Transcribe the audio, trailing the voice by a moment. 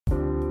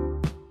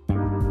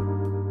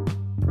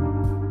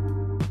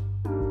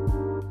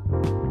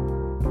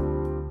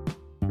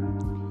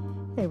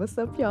what's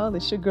up, y'all?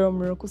 It's your girl,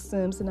 Miracle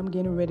Sims, and I'm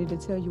getting ready to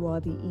tell you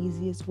all the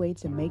easiest way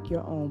to make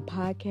your own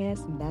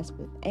podcast, and that's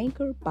with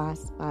Anchor by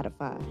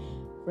Spotify.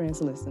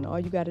 Friends, listen, all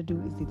you got to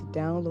do is either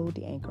download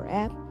the Anchor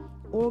app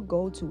or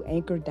go to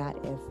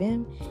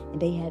anchor.fm, and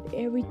they have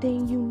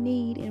everything you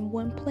need in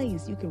one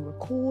place. You can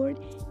record,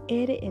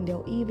 edit, and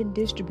they'll even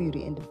distribute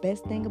it. And the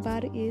best thing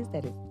about it is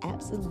that it's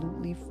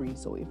absolutely free.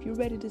 So if you're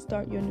ready to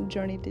start your new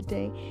journey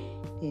today,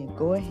 then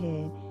go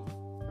ahead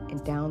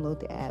and download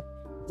the app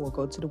or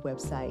go to the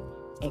website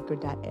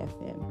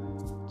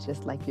anchor.fm,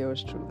 just like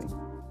yours truly.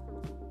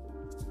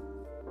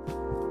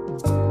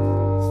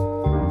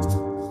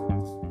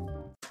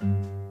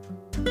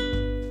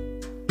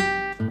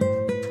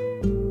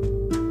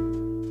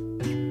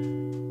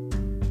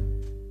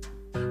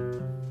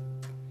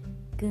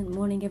 Good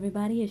morning,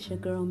 everybody. It's your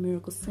girl,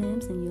 Miracle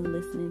Sims, and you're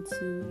listening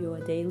to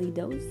your daily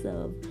dose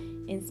of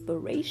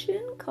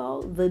inspiration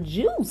called The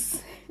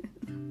Juice.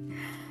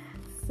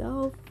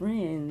 So,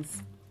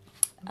 friends,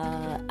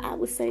 I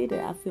would say that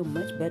I feel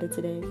much better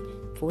today,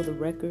 for the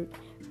record.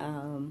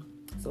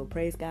 So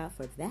praise God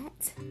for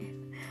that.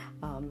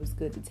 It was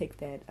good to take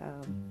that,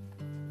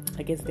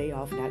 day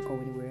off, not go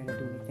anywhere and not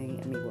do anything.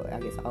 I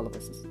guess all of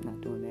us is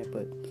not doing that,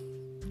 but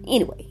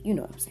anyway, you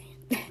know what I'm saying.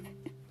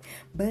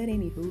 But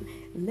anywho,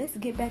 let's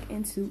get back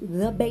into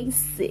the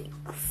basics.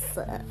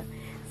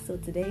 So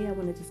today I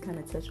want to just kind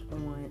of touch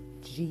on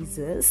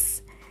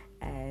Jesus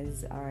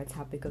as our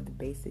topic of the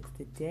basics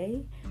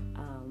today.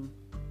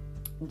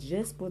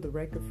 Just for the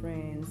record,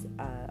 friends,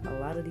 a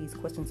lot of these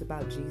questions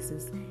about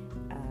Jesus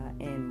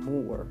and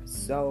more,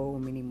 so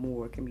many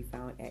more, can be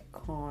found at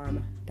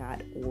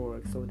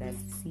carm.org. So that's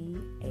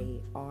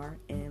CARM.org.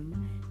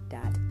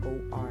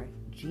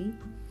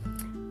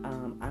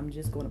 I'm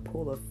just going to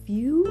pull a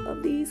few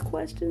of these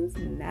questions,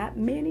 not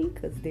many,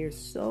 because there's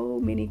so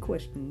many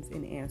questions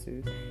and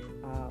answers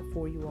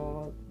for you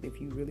all if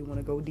you really want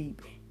to go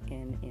deep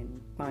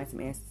and find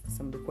some answers to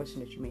some of the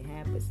questions that you may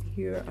have. But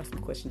here are some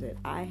questions that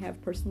I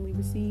have personally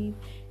received,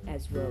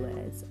 as well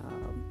as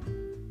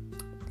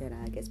that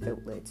I guess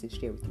felt led to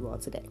share with you all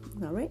today.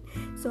 All right.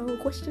 So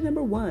question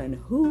number 1,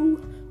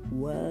 who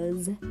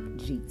was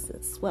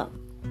Jesus? Well,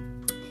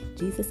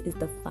 Jesus is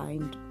the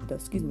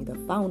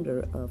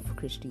founder of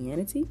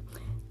Christianity,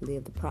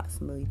 lived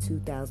approximately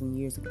 2,000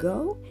 years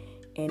ago,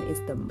 and is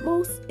the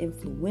most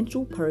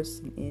influential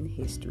person in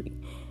history.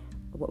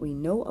 What we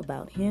know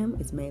about him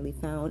is mainly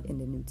found in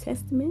the New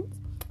Testament,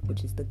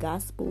 which is the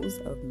Gospels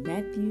of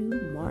Matthew,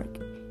 Mark,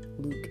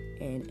 Luke,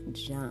 and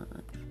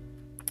John.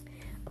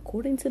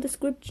 According to the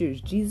scriptures,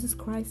 Jesus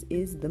Christ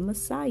is the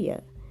Messiah,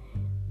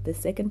 the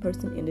second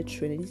person in the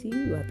Trinity.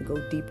 We'll have to go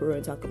deeper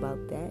and talk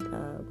about that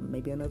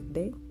maybe another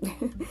day.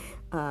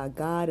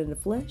 God in the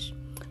flesh.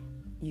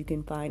 You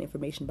can find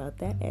information about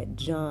that at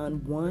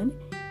John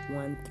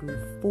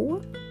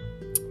 1:1-4.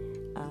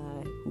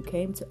 Who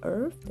came to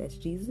earth, that's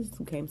Jesus,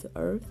 who came to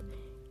earth,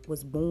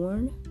 was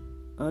born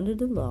under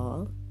the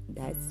law,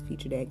 that's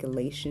featured at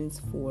Galatians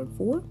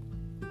 4:4,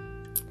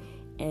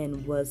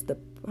 and was the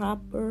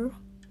proper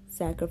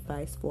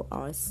sacrifice for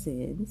our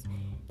sins.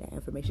 That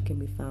information can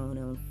be found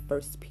on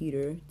 1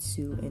 Peter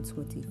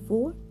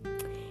 2:24.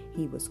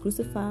 He was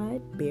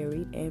crucified,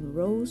 buried, and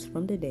rose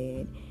from the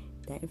dead.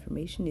 That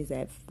information is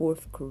at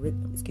 1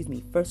 Corinthians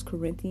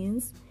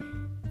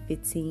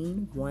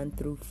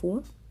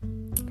 15:1-4.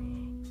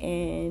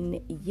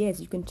 And yes,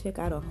 you can check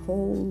out a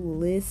whole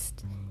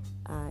list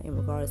in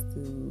regards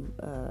to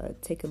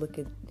take a look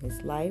at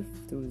his life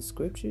through the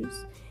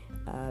scriptures.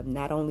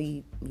 Not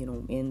only,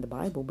 in the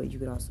Bible, but you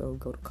can also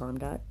go to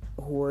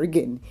carm.org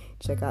and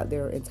check out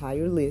their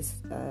entire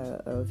list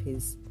of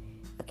his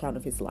account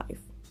of his life.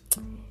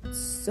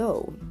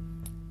 So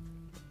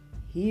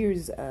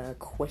here's a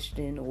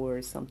question,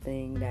 or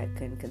something that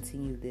can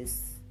continue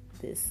this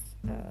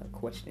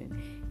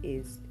question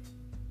is,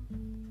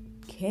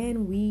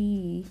 can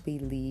we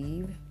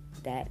believe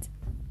that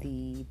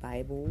the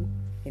Bible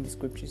and the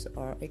scriptures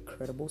are a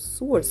credible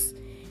source?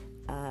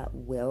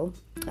 Well,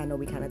 I know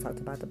we kind of talked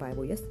about the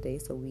Bible yesterday,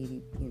 so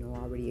we,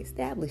 already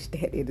established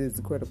that it is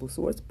a credible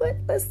source, but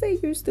let's say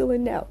you're still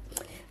in doubt.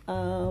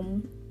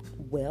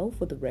 Well,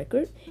 for the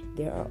record,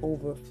 there are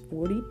over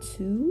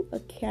 42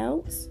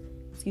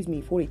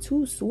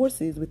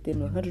 sources within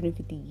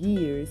 150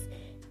 years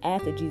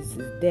after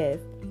Jesus'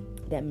 death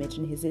that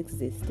mention his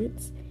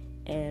existence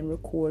and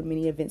record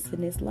many events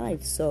in his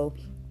life. So,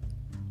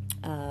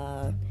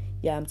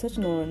 I'm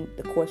touching on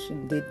the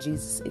question, did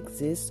Jesus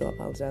exist? So I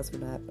apologize for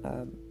not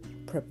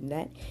prepping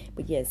that.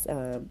 But yes,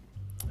 for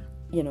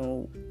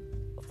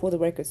the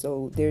record,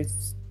 so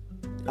there's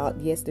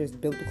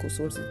biblical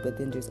sources, but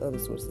then there's other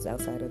sources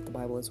outside of the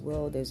Bible as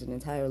well. There's an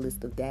entire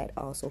list of that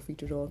also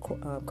featured on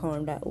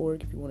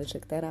carm.org if you want to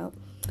check that out.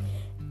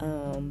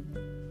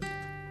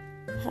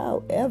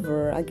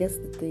 However, I guess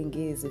the thing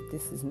is, if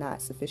this is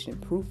not sufficient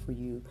proof for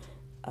you,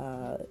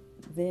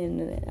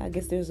 then I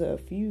guess there's a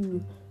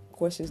few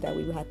questions that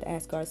we would have to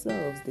ask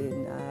ourselves.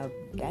 Then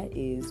that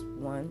is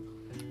one,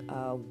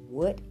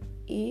 what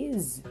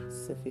is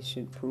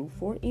sufficient proof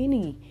for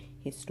any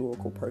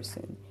historical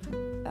person?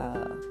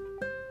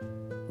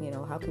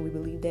 how can we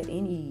believe that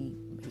any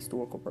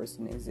historical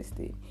person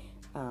existed?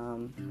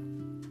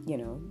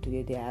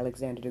 Did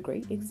Alexander the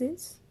Great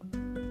exist?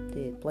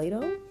 Did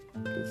Plato?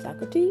 Did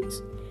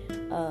Socrates?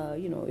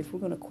 If we're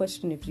going to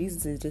question if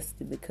Jesus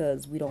existed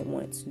because we don't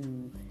want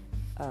to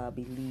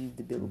believe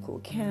the biblical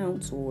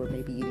accounts or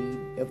maybe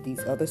any of these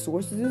other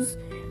sources,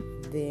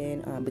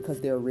 then because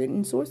they're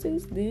written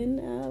sources,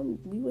 then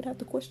we would have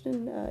to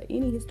question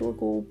any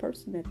historical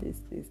person at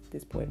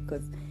this point,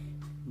 because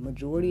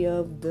majority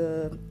of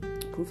the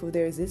proof of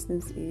their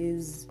existence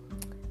is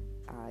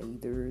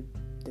either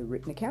the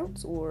written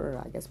accounts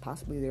or I guess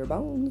possibly their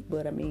bones.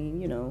 But I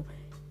mean,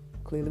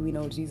 clearly we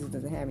know Jesus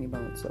doesn't have any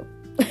bones, so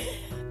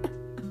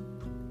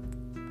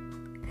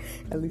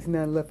at least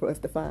none left for us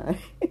to find.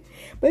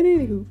 But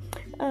anywho,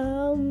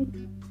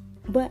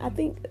 but I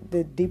think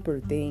the deeper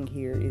thing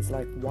here is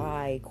like,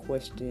 why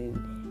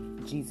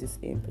question Jesus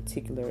in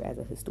particular as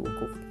a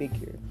historical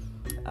figure?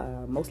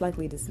 Most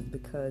likely this is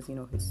because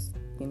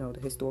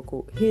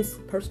his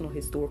personal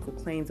historical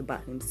claims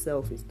about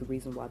himself is the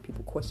reason why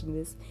people question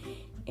this,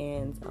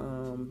 and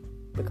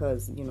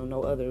because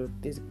no other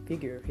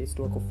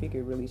historical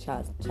figure really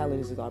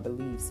challenges our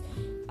beliefs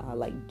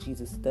like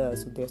Jesus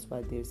does. So that's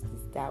why there's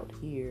this doubt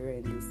here,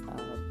 and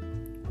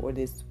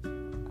this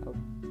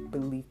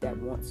belief that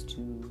wants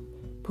to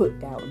put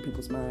doubt in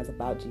people's minds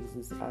about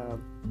Jesus.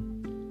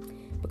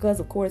 Because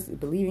of course,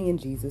 believing in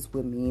Jesus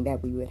would mean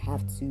that we would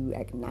have to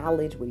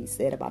acknowledge what he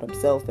said about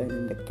himself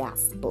in the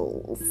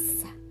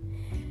Gospels.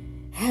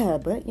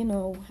 But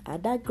I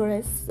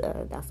digress.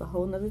 That's a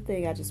whole nother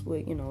thing. I just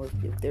would,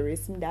 if there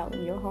is some doubt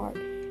in your heart,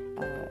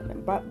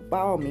 by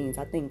all means,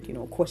 I think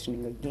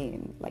questioning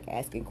again, like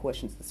asking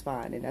questions, is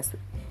fine, and I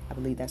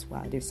believe that's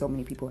why there's so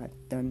many people have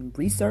done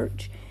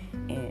research,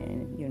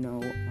 and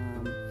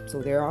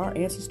so there are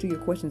answers to your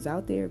questions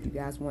out there if you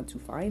guys want to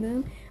find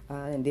them,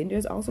 and then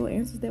there's also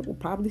answers that will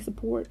probably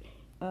support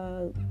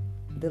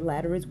the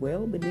latter as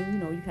well. But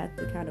then you have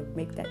to kind of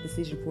make that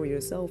decision for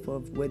yourself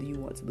of whether you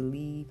want to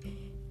believe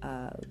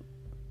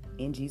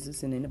in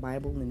Jesus and in the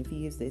Bible, and if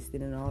he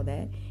existed and all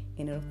that.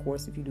 And then of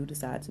course, if you do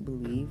decide to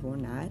believe or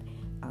not,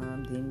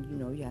 then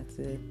you have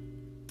to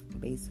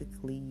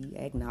basically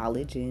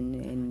acknowledge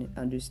and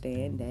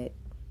understand that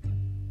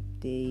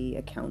the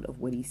account of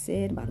what he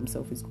said about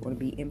himself is going to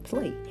be in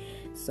play.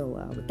 So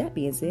with that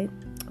being said,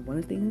 one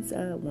of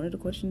the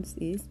questions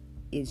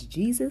is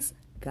Jesus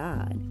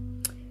God?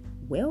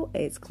 Well,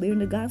 it's clear in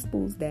the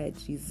Gospels that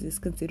Jesus is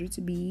considered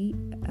to be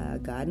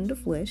God in the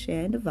flesh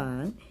and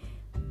divine.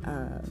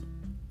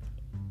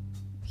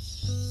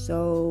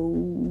 So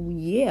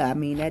yeah,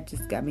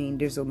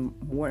 there's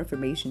more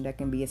information that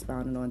can be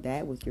expounded on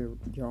that with your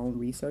own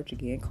research.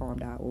 Again,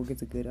 calm.org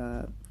is a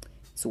good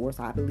source,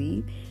 I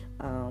believe.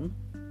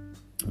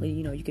 But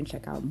you can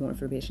check out more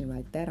information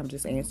like that. I'm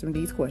just answering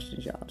these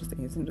questions, y'all. Just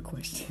answering the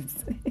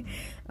questions.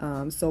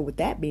 So with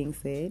that being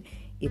said,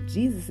 if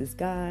Jesus is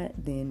God,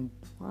 then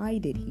why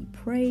did he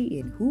pray,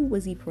 and who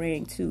was he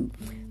praying to?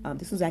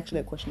 This was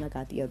actually a question I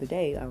got the other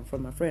day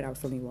from my friend I was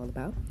telling you all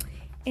about.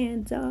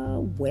 And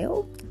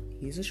well,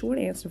 here's a short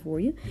answer for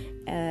you.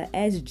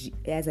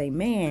 As a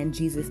man,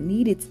 Jesus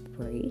needed to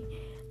pray,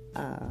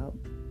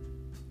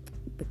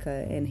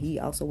 and he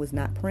also was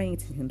not praying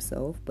to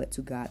himself, but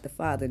to God the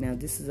Father. Now,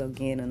 this is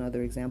again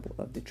another example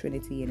of the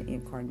Trinity and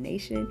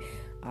incarnation.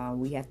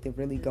 We have to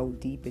really go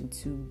deep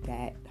into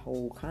that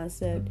whole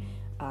concept.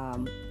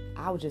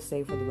 I would just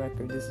say, for the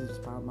record, this is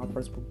just probably my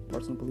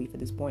personal belief at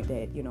this point,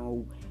 that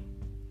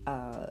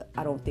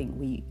I don't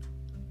think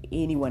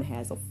anyone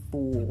has a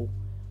full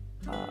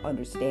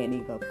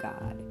understanding of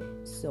God.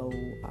 So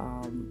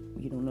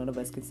none of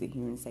us can sit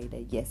here and say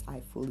that yes,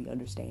 I fully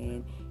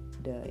understand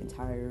the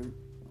entire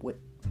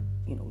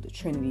the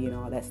Trinity and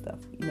all that stuff.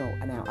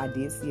 Now I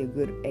did see a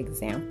good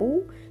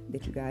example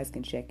that you guys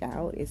can check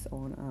out. It's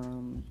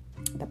on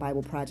the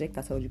Bible Project.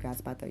 I told you guys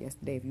about that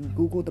yesterday. If you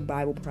Google the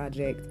Bible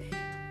Project,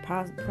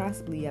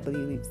 possibly, I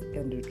believe it's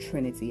under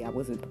Trinity. I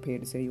wasn't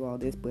prepared to tell you all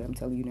this, but I'm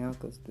telling you now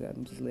because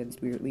I'm just letting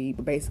Spirit lead.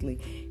 But basically,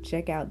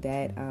 check out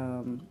that.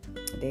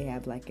 They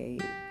have like a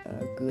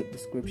good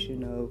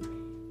description of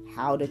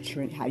how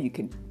you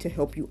can, to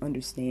help you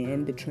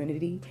understand the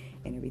Trinity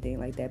and everything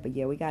like that. But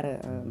yeah, we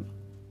gotta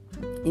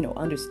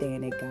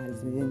understand that God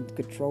is in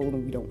control,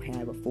 and we don't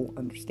have a full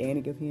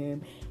understanding of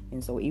him.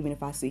 And so even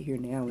if I sit here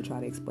now and try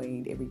to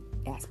explain every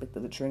aspect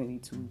of the Trinity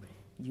to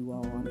you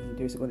all,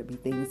 there's going to be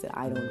things that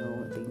I don't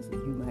know and things that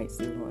you might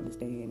still don't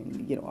understand,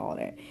 and all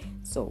that.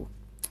 So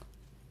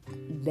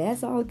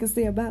that's all I can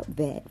say about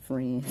that,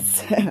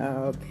 friends.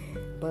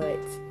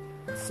 But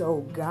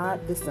so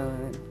God the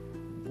Son,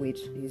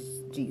 which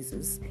is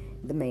Jesus,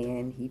 the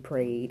man, he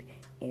prayed,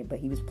 but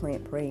he was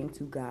praying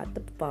to God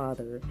the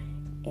Father.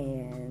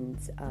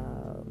 And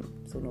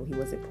so no, he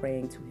wasn't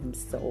praying to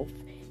himself.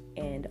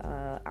 And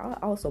I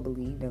also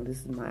believe, now this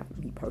is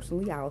me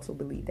personally, I also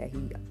believe that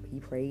he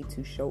prayed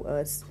to show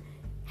us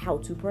how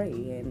to pray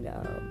and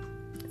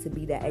to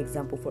be that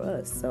example for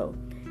us. So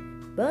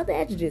But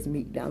that's just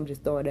me. I'm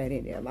just throwing that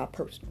in there, my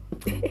personal.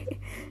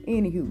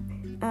 Anywho,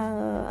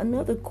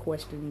 another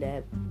question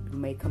that you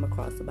may come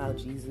across about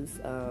Jesus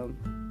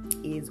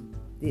is,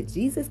 did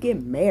Jesus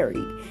get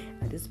married?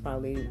 This is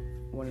probably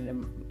one of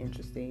them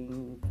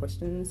interesting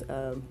questions.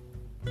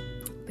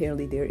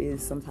 Apparently there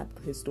is some type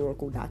of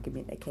historical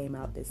document that came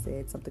out that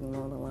said something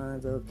along the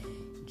lines of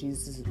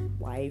Jesus'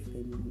 wife,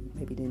 and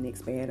maybe didn't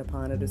expand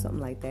upon it or something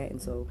like that.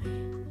 And so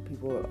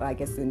people, I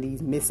guess, in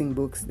these missing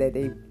books that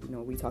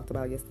we talked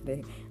about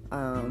yesterday.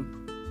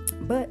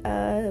 But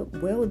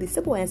the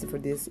simple answer for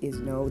this is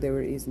no.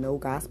 There is no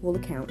gospel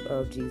account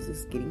of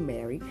Jesus getting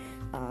married.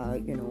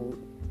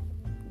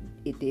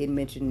 It did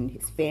mention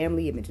his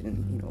family. It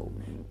mentioned,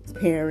 his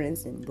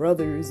parents and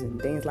brothers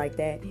and things like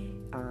that.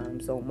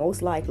 So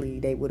most likely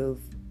they would have,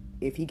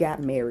 if he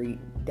got married,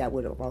 that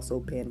would have also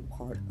been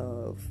part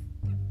of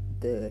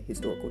the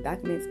historical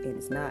documents, and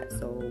it's not.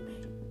 So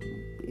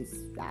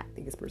I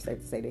think it's pretty safe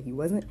to say that he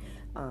wasn't.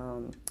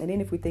 And then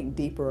if we think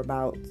deeper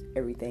about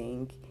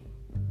everything,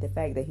 the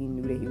fact that he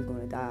knew that he was going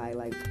to die,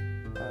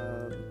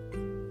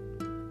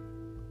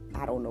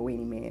 I don't know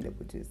any man that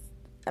would just,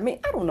 I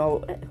don't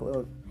know,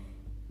 well,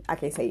 I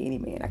can't say any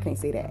man, I can't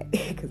say that,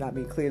 because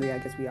clearly I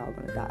guess we all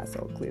going to die,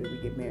 so clearly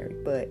we get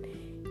married, but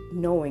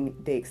knowing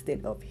the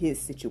extent of his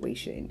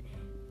situation,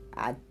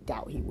 I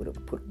doubt he would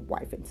have put a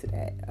wife into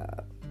that,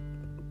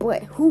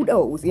 but who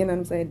knows, you know what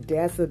I'm saying?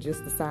 That's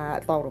just a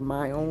side thought of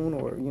my own,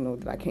 or,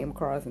 that I came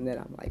across and that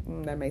I'm like,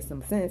 that makes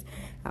some sense.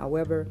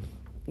 However,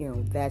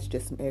 that's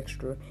just some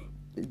extra,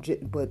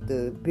 but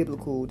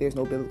there's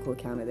no biblical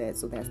account of that,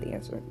 so that's the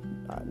answer,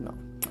 no.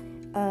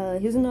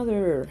 Here's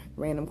another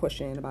random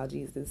question about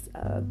Jesus.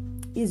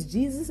 Is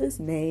Jesus'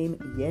 name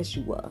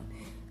Yeshua?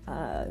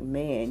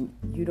 Man,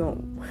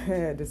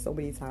 there's so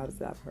many times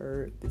that I've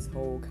heard this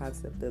whole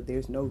concept of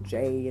there's no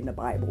J in the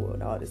Bible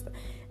and all this stuff.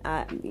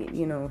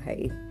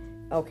 Hey,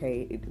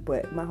 okay,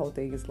 but my whole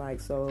thing is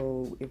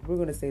so if we're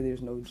going to say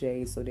there's no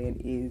J, so then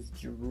is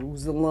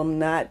Jerusalem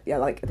not,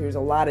 there's a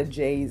lot of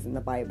J's in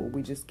the Bible,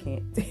 we just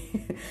can't.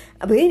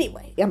 But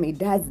anyway,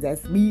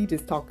 that's me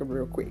just talking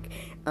real quick.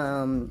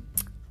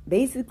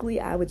 Basically,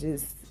 I would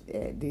just,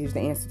 there's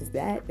the answer to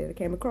that I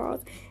came across,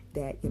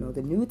 that,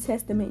 the New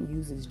Testament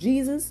uses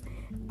Jesus,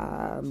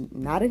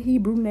 not a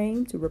Hebrew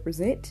name, to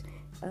represent,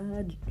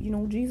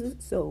 Jesus.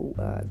 So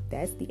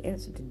that's the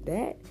answer to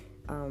that.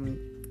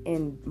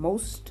 And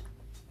most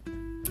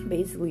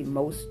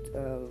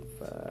of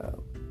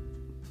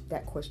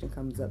that question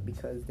comes up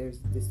because there's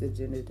this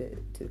agenda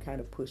to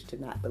kind of push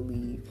to not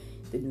believe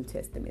the New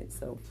Testament.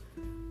 So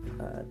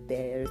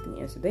there's the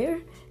answer there.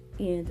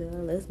 And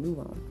let's move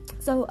on.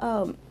 So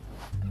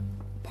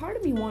part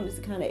of me wanted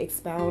to kind of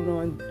expound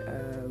on,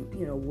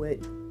 what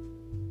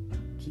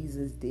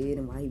Jesus did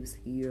and why he was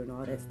here and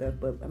all that stuff.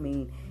 But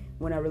when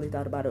I really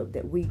thought about it,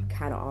 that we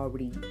kind of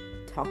already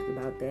talked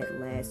about that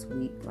last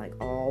week,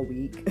 all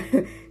week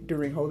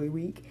during Holy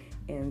Week.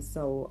 And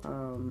so,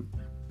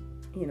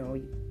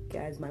 you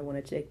guys might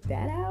want to check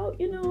that out,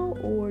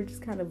 or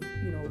just kind of,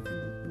 if you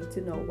need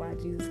to know why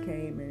Jesus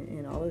came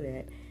and all of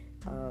that.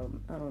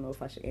 I don't know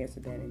if I should answer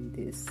that in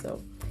this.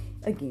 So,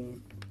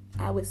 again,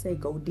 I would say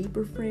go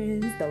deeper,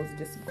 friends. Those are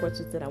just some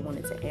questions that I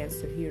wanted to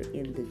answer here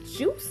in the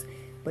juice.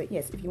 But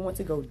yes, if you want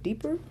to go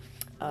deeper,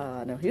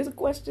 now here's a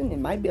question. It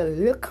might be a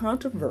little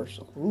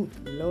controversial. Ooh,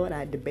 Lord,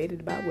 I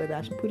debated about whether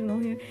I should put it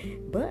on here,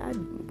 but I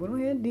went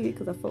ahead and did it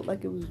because I felt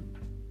like it was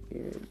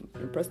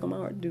impressed on my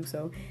heart to do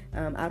so.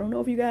 I don't know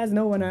if you guys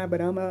know or not,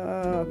 but I'm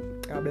a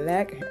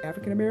black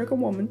African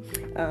American woman.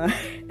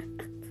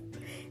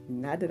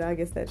 Not that I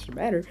guess that should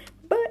matter,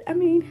 but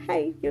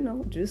hey,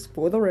 just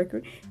for the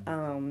record.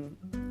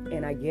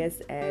 And I guess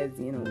as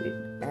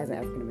an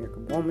African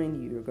American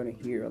woman, you're gonna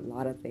hear a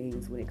lot of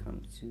things when it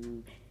comes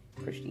to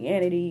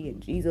Christianity and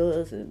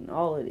Jesus and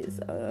all of this,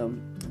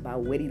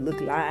 about what he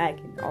looked like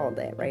and all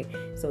that, right?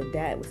 So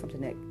that was something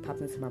that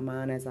popped into my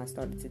mind as I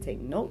started to take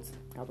notes.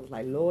 I was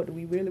like, Lord, do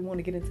we really want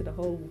to get into the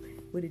whole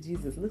what did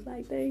Jesus look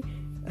like thing?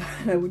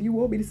 What do you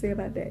want me to say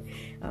about that?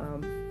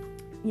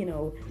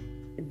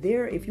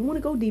 If you want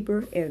to go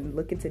deeper and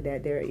look into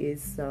that, there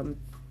is some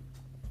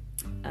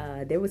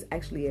there was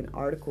actually an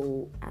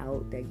article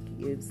out that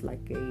gives I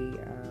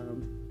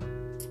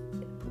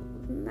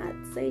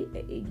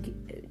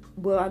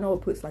know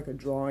it puts a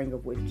drawing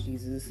of what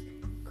Jesus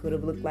could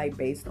have looked like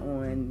based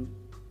on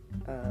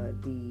the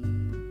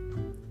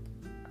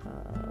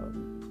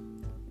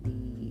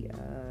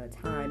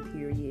time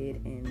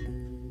period and the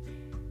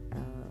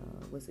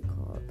what's it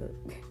called, the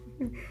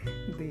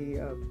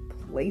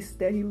place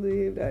that he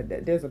lived.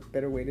 There's a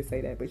better way to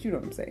say that, but you know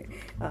what I'm saying.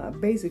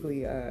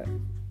 Basically,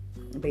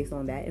 based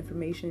on that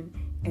information.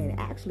 And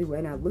actually,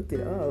 when I looked it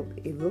up,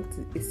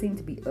 it seemed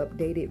to be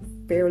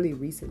updated fairly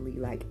recently,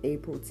 like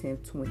April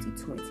 10th,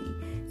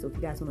 2020. So if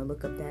you guys want to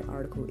look up that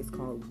article, it's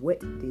called "What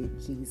Did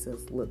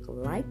Jesus Look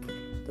Like?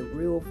 The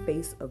Real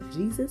Face of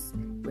Jesus,"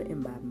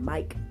 written by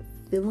Mike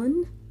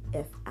Fillon,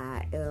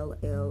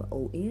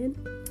 Fillon.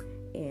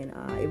 And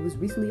it was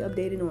recently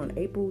updated on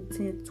April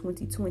 10th,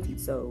 2020.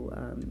 So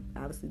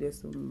obviously there's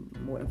some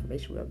more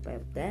information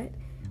about that.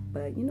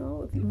 But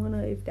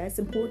if that's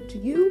important to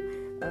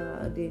you,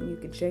 then you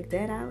can check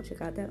that out.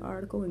 Check out that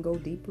article and go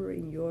deeper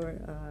in your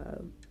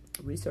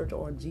research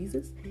on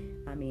Jesus.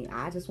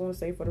 I just want to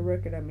say for the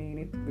record, it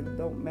really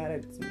don't matter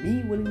to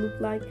me what he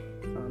looked like.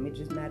 It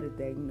just mattered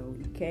that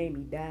he came,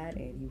 he died,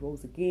 and he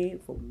rose again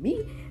for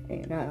me,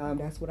 and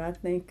that's what I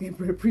think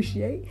and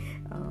appreciate.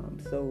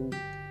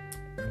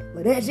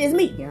 But that's just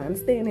me. I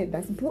understand that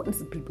that's important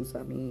to people.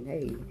 So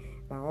hey,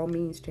 by all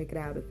means, check it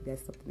out if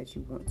that's something that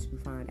you want to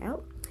find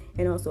out.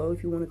 And also,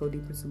 if you want to go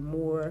deeper some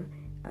more,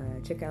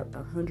 check out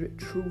 100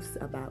 Truths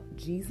About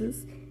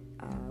Jesus.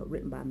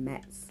 Written by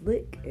Matt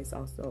Slick. It's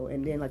also,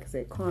 and then like I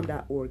said,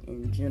 calm.org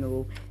in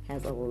general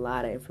has a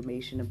lot of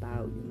information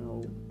about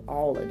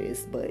all of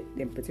this, but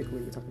in particular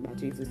we're talking about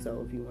Jesus.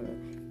 So if you want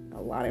a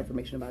lot of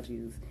information about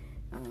Jesus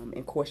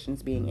and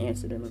questions being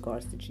answered in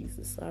regards to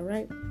Jesus. All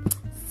right,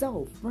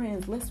 so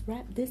friends, let's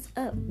wrap this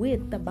up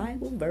with the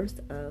Bible verse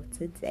of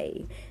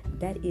today.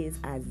 That is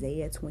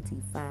Isaiah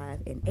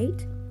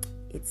 25:8.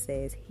 It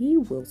says, "He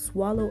will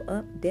swallow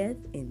up death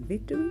in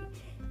victory,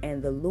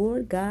 and the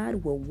Lord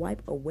God will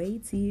wipe away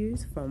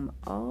tears from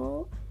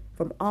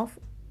off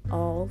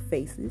all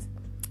faces,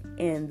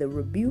 and the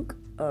rebuke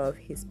of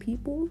his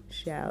people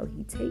shall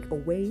he take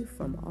away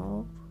from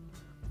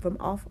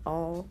off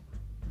all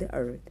the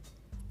earth,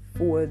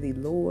 for the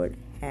Lord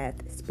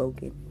hath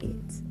spoken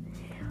it."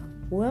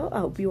 Well, I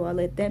hope you all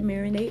let that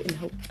marinate, and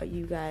hope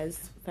you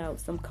guys found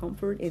some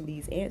comfort in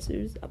these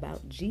answers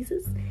about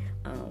Jesus.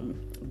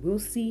 We'll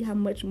see how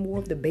much more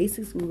of the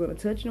basics we're going to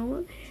touch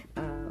on.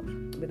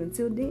 But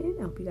until then,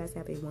 I hope you guys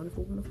have a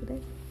wonderful, wonderful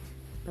day.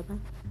 Bye-bye.